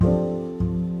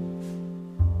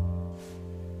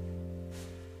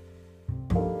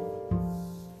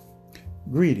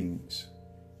Greetings.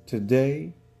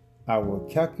 Today, our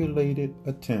calculated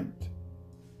attempt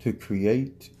to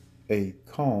create a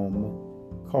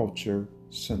calm culture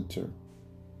center.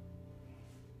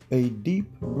 A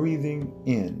deep breathing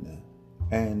in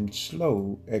and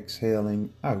slow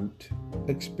exhaling out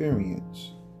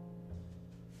experience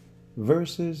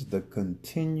versus the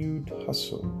continued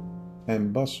hustle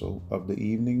and bustle of the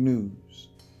evening news,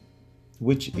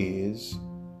 which is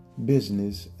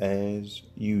business as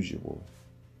usual.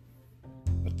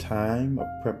 A time of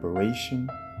preparation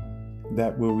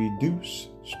that will reduce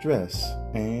stress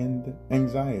and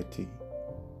anxiety,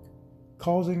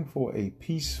 causing for a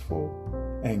peaceful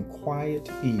and quiet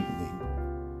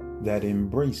evening that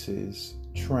embraces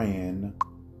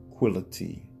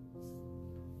tranquility.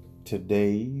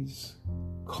 Today's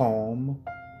calm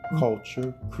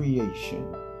culture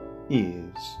creation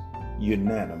is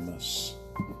unanimous.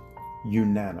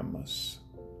 Unanimous.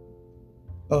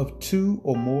 Of two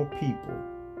or more people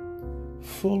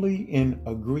fully in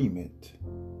agreement,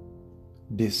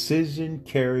 decision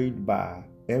carried by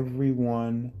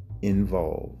everyone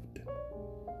involved,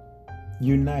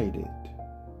 united,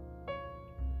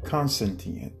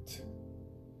 consentient,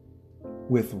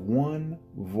 with one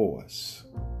voice,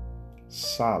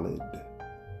 solid,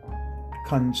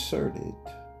 concerted,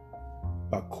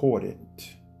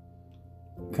 accordant,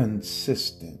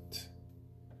 consistent,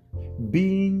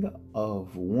 being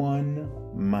of one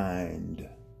mind,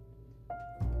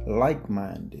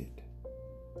 like-minded,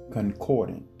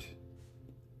 concordant,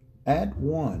 at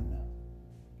one,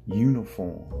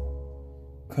 uniform,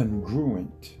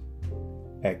 congruent,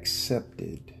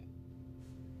 accepted,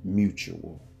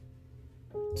 mutual.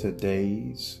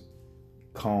 Today's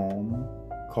calm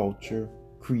culture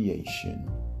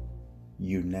creation,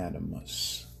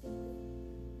 unanimous.